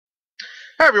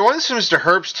Hi everyone, this is Mr.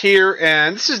 Herbst here,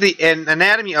 and this is the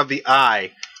anatomy of the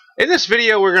eye. In this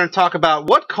video we're going to talk about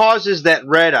what causes that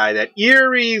red eye, that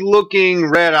eerie looking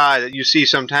red eye that you see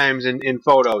sometimes in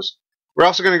photos. We're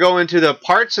also going to go into the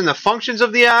parts and the functions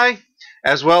of the eye,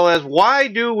 as well as why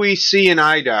do we see an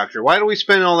eye doctor? Why do we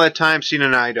spend all that time seeing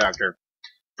an eye doctor?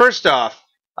 First off,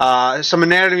 some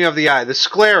anatomy of the eye. The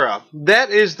sclera,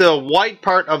 that is the white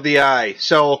part of the eye.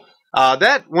 So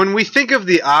that when we think of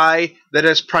the eye, that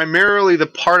is primarily the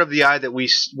part of the eye that we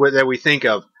think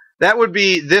of. That would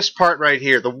be this part right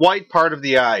here, the white part of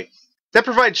the eye. That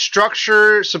provides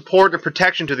structure, support, and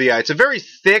protection to the eye. It's a very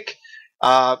thick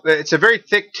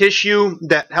tissue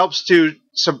that helps to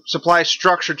supply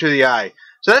structure to the eye.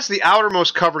 So that's the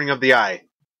outermost covering of the eye.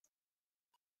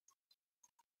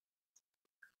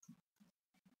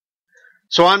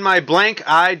 So on my blank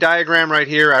eye diagram right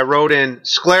here, I wrote in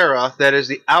sclera, that is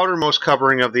the outermost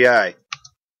covering of the eye.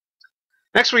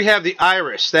 Next we have the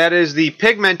iris, that is the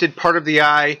pigmented part of the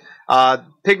eye.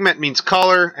 Pigment means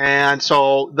color, and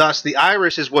so thus the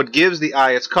iris is what gives the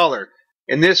eye its color.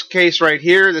 In this case right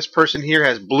here, this person here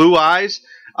has blue eyes.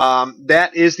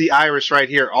 That is the iris right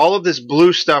here. All of this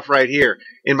blue stuff right here.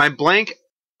 In my blank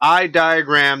eye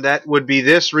diagram, that would be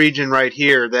this region right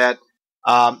here. That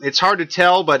it's hard to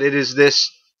tell, but it is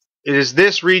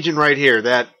this region right here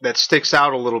that sticks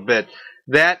out a little bit.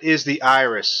 That is the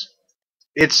iris.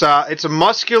 It's a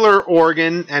muscular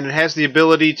organ, and it has the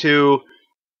ability to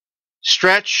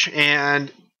stretch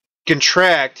and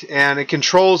contract, and it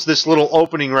controls this little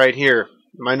opening right here.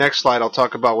 In my next slide, I'll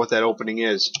talk about what that opening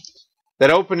is. That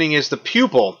opening is the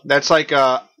pupil. That's like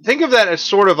think of that as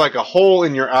sort of like a hole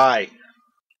in your eye.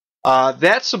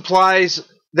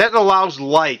 That allows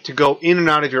light to go in and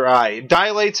out of your eye. It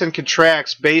dilates and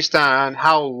contracts based on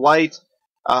how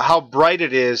bright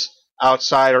it is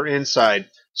outside or inside.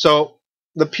 So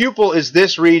the pupil is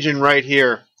this region right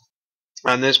here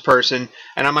on this person,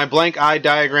 and on my blank eye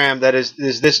diagram, that is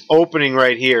this opening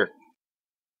right here.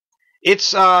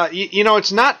 It's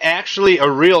it's not actually a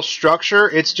real structure.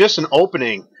 It's just an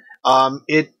opening.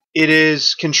 It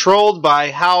is controlled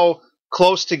by how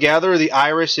close together the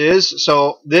iris is.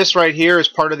 So this right here is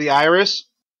part of the iris.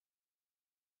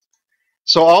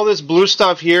 So all this blue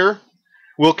stuff here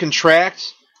will contract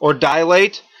or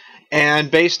dilate,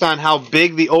 and based on how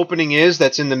big the opening is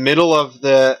that's in the middle of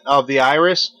the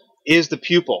iris is the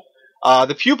pupil.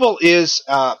 The pupil is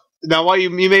now why you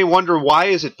may wonder, why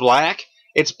is it black?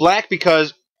 It's black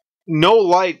because no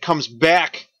light comes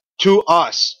back to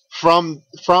us from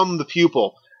the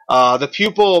pupil. The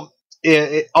pupil,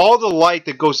 all the light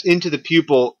that goes into the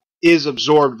pupil is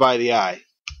absorbed by the eye.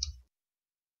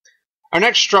 Our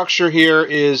next structure here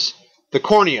is the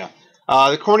cornea.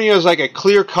 The cornea is like a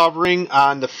clear covering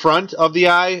on the front of the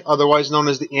eye, otherwise known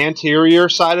as the anterior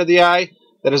side of the eye.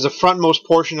 That is the frontmost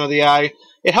portion of the eye.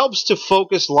 It helps to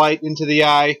focus light into the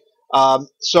eye.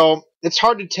 So it's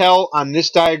hard to tell on this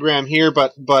diagram here,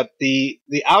 but the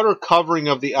outer covering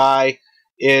of the eye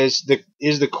is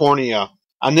the cornea.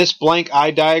 On this blank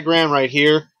eye diagram right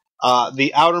here,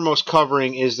 the outermost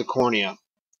covering is the cornea.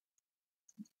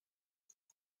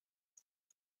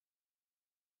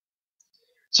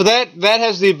 So that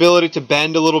has the ability to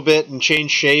bend a little bit and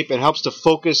change shape and helps to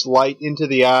focus light into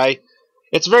the eye.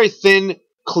 It's a very thin,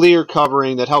 clear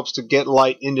covering that helps to get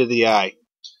light into the eye.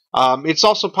 It's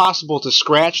also possible to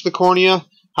scratch the cornea.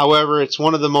 However, it's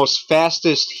one of the most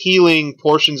fastest healing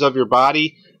portions of your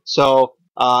body. So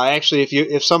actually,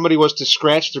 if somebody was to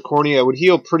scratch the cornea, it would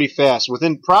heal pretty fast,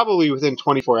 probably within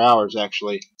 24 hours.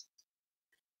 Actually,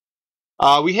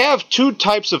 we have two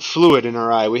types of fluid in our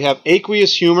eye. We have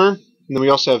aqueous humor, and then we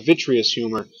also have vitreous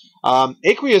humor.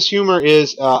 Aqueous humor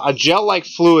is a gel-like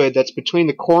fluid that's between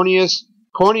the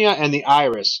cornea and the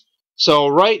iris. So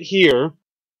right here,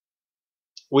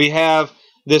 we have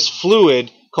this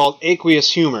fluid called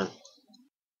aqueous humor.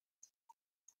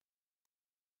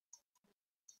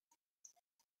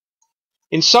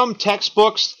 In some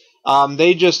textbooks,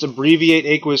 they just abbreviate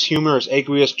aqueous humor as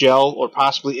aqueous gel or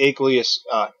possibly aqueous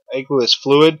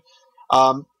fluid.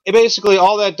 Basically,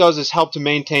 all that does is help to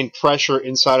maintain pressure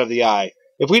inside of the eye.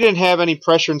 If we didn't have any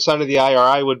pressure inside of the eye, our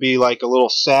eye would be like a little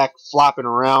sack flopping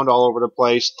around all over the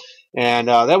place, and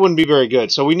that wouldn't be very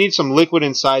good. So we need some liquid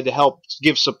inside to help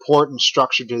give support and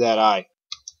structure to that eye.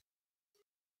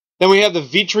 Then we have the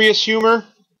vitreous humor.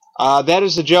 That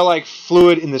is the gel-like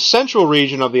fluid in the central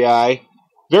region of the eye,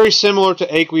 very similar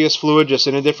to aqueous fluid, just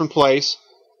in a different place.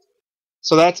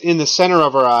 So that's in the center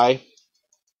of our eye.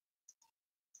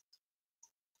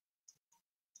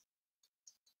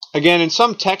 Again, in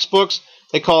some textbooks,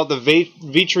 they call it the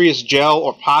vitreous gel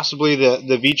or possibly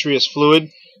the vitreous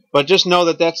fluid. but just know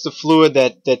that that's the fluid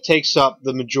that takes up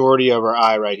the majority of our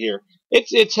eye right here.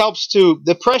 It helps to,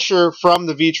 the pressure from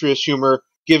the vitreous humor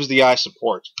gives the eye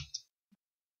support.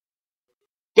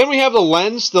 Then we have the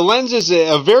lens. The lens is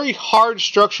a very hard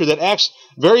structure that acts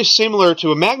very similar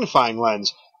to a magnifying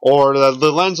lens or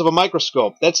the lens of a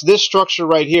microscope. That's this structure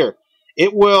right here.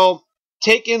 It will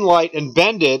take in light and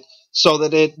bend it so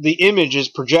that the image is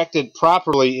projected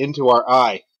properly into our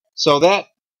eye. So that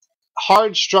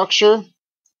hard structure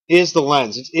is the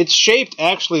lens. It's shaped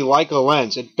actually like a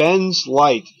lens. It bends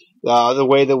light the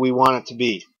way that we want it to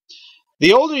be.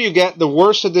 The older you get, the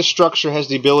worse that this structure has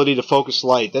the ability to focus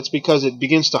light. That's because it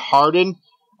begins to harden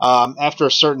after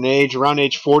a certain age, around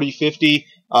age 40, 50.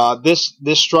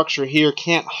 This structure here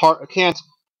can't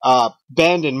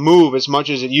bend and move as much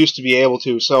as it used to be able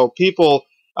to. So people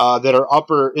that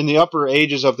are in the upper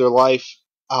ages of their life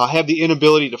have the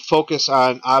inability to focus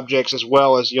on objects as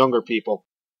well as younger people.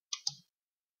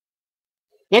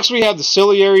 Next we have the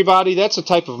ciliary body. That's a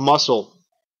type of muscle.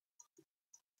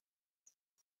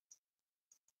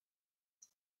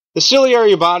 The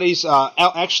ciliary bodies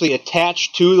actually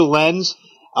attach to the lens.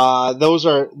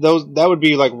 That would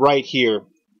be like right here.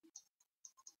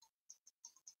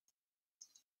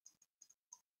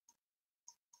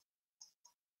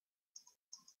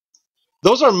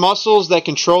 Those are muscles that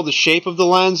control the shape of the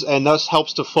lens and thus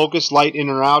helps to focus light in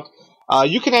or out.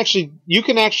 You can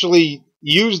actually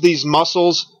use these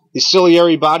muscles, the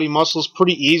ciliary body muscles,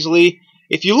 pretty easily.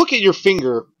 If you look at your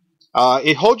finger,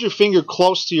 hold your finger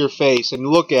close to your face and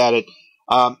look at it.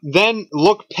 Then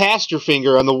look past your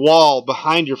finger on the wall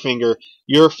behind your finger.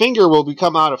 Your finger will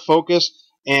become out of focus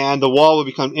and the wall will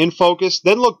become in focus.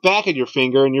 Then look back at your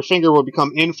finger and your finger will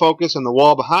become in focus and the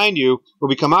wall behind you will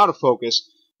become out of focus.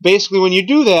 Basically, when you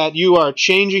do that, you are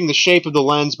changing the shape of the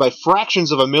lens by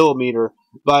fractions of a millimeter,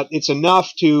 but it's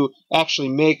enough to actually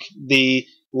make the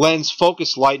lens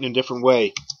focus light in a different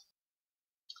way.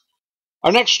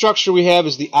 Our next structure we have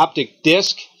is the optic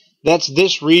disc. That's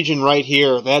this region right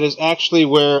here. That is actually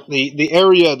where the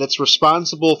area that's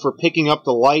responsible for picking up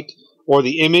the light or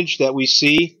the image that we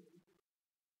see.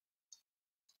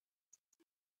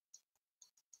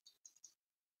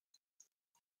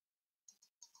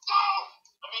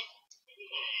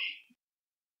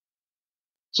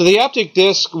 So the optic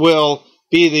disc will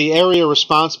be the area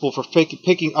responsible for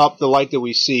picking up the light that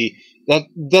we see.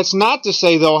 That's not to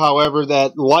say, though, however,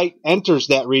 that light enters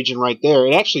that region right there.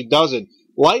 It actually doesn't.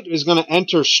 Light is going to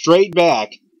enter straight back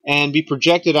and be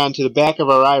projected onto the back of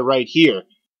our eye right here.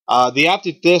 The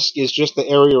optic disc is just the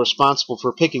area responsible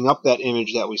for picking up that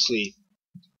image that we see.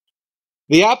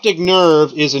 The optic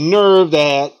nerve is a nerve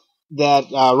that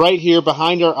right here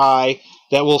behind our eye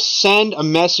that will send a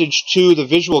message to the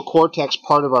visual cortex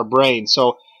part of our brain.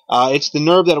 So it's the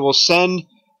nerve that will send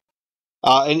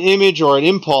an image or an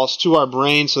impulse to our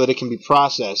brain so that it can be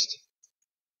processed.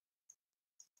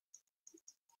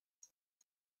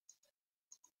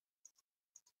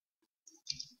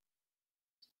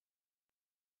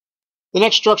 The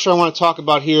next structure I want to talk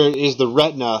about here is the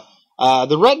retina.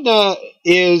 The retina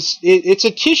it's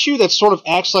a tissue that sort of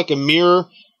acts like a mirror,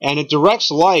 and it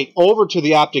directs light over to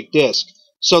the optic disc.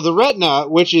 So the retina,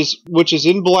 which is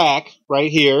in black right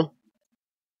here,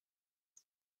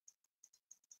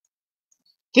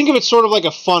 think of it sort of like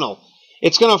a funnel.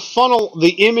 It's going to funnel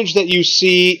the image that you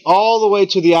see all the way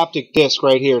to the optic disc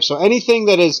right here. So anything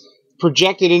that is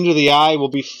projected into the eye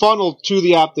will be funneled to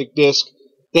the optic disc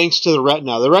thanks to the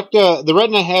retina. The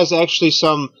retina has actually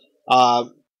some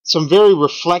very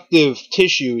reflective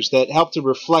tissues that help to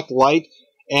reflect light,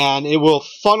 and it will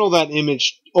funnel that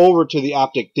image over to the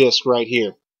optic disc right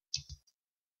here.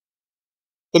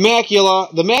 The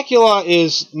macula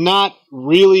is not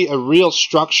really a real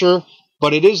structure,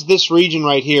 but it is this region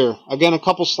right here. Again, a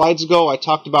couple slides ago, I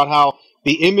talked about how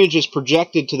the image is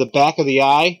projected to the back of the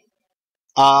eye.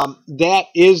 That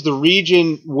is the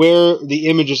region where the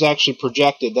image is actually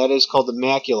projected. That is called the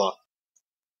macula.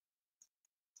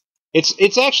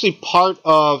 It's actually part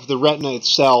of the retina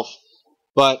itself,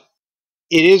 but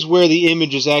it is where the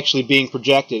image is actually being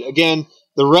projected. Again,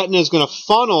 the retina is going to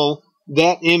funnel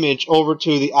that image over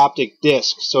to the optic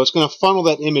disc. So it's going to funnel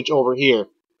that image over here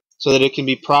so that it can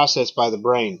be processed by the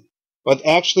brain. But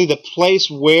actually the place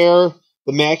where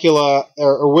the macula,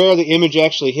 or where the image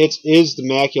actually hits, is the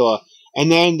macula.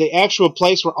 And then the actual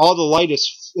place where all the light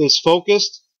is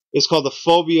focused is called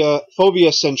the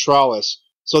fovea centralis.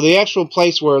 So the actual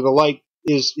place where the light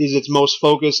is its most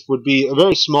focused would be a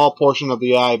very small portion of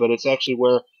the eye, but it's actually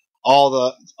where all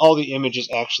the image is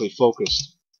actually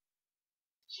focused.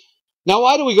 Now,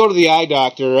 why do we go to the eye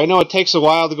doctor? I know it takes a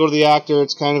while to go to the doctor.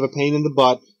 It's kind of a pain in the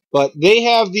butt. but they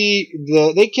have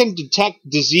they can detect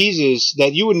diseases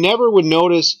that you would never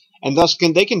notice, and thus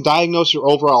they can diagnose your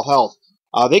overall health.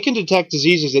 They can detect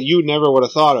diseases that you never would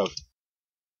have thought of.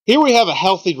 Here we have a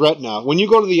healthy retina. When you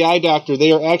go to the eye doctor,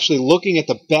 they are actually looking at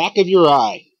the back of your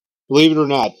eye. Believe it or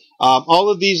not, all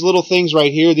of these little things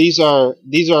right here, these are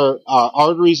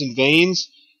arteries and veins.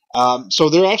 So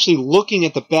they're actually looking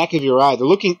at the back of your eye. They're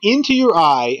looking into your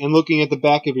eye and looking at the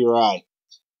back of your eye.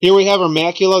 Here we have our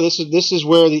macula. This is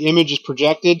where the image is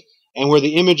projected, and where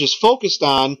the image is focused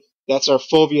on, that's our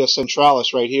fovea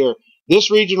centralis right here. This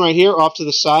region right here off to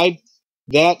the side,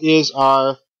 that is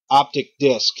our optic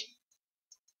disc.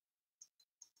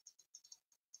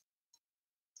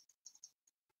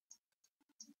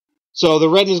 So the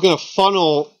retina is going to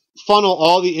funnel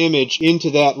all the image into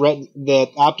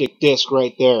that optic disc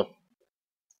right there.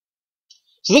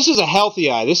 So this is a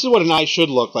healthy eye. This is what an eye should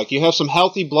look like. You have some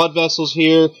healthy blood vessels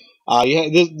here.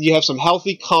 You have some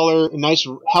healthy color, a nice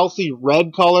healthy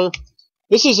red color.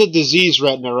 This is a diseased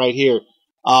retina right here.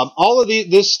 All of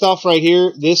this stuff right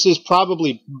here, this is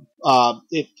probably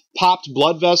it popped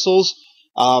blood vessels.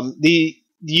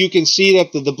 You can see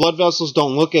that the blood vessels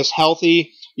don't look as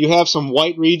healthy. You have some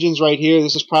white regions right here.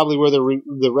 This is probably where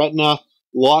the retina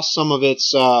lost some of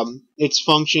its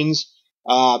functions.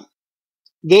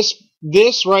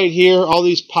 This right here, all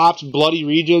these popped bloody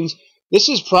regions, this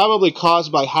is probably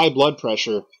caused by high blood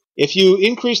pressure. If you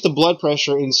increase the blood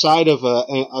pressure inside of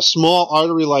a small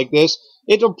artery like this,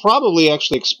 it'll probably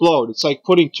actually explode. It's like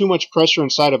putting too much pressure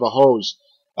inside of a hose.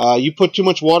 You put too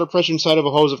much water pressure inside of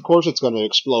a hose, of course it's going to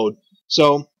explode.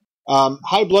 So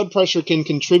high blood pressure can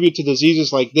contribute to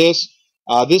diseases like this.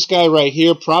 This guy right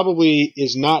here probably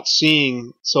is not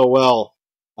seeing so well.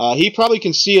 He probably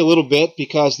can see a little bit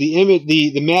because the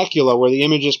macula where the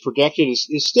image is projected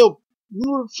is still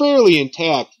fairly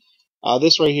intact.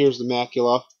 This right here is the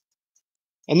macula.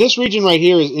 And this region right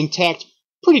here is intact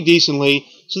pretty decently,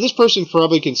 so this person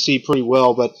probably can see pretty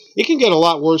well, but it can get a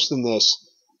lot worse than this.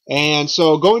 And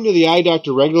so going to the eye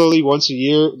doctor regularly once a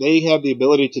year, they have the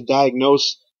ability to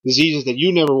diagnose diseases that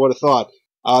you never would have thought.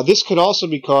 This could also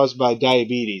be caused by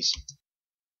diabetes.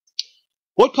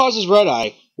 What causes red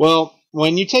eye? Well,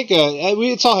 when you take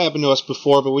it's all happened to us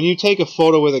before, but when you take a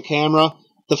photo with a camera,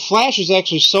 the flash is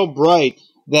actually so bright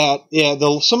that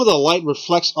some of the light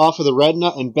reflects off of the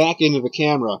retina and back into the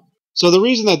camera. So the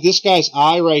reason that this guy's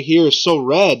eye right here is so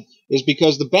red is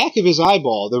because the back of his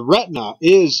eyeball, the retina,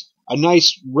 is a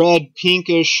nice red,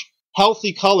 pinkish,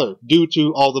 healthy color due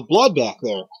to all the blood back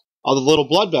there, all the little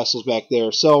blood vessels back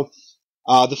there. So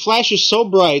the flash is so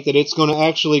bright that it's going to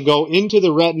actually go into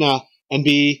the retina and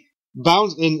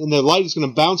and the light is going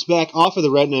to bounce back off of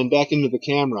the retina and back into the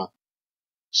camera.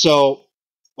 So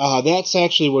that's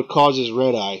actually what causes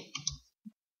red eye.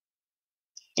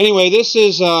 Anyway, this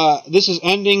is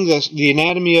ending the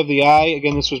anatomy of the eye.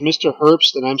 Again, this was Mr.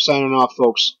 Herbst, and I'm signing off,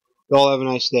 folks. You all have a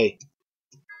nice day.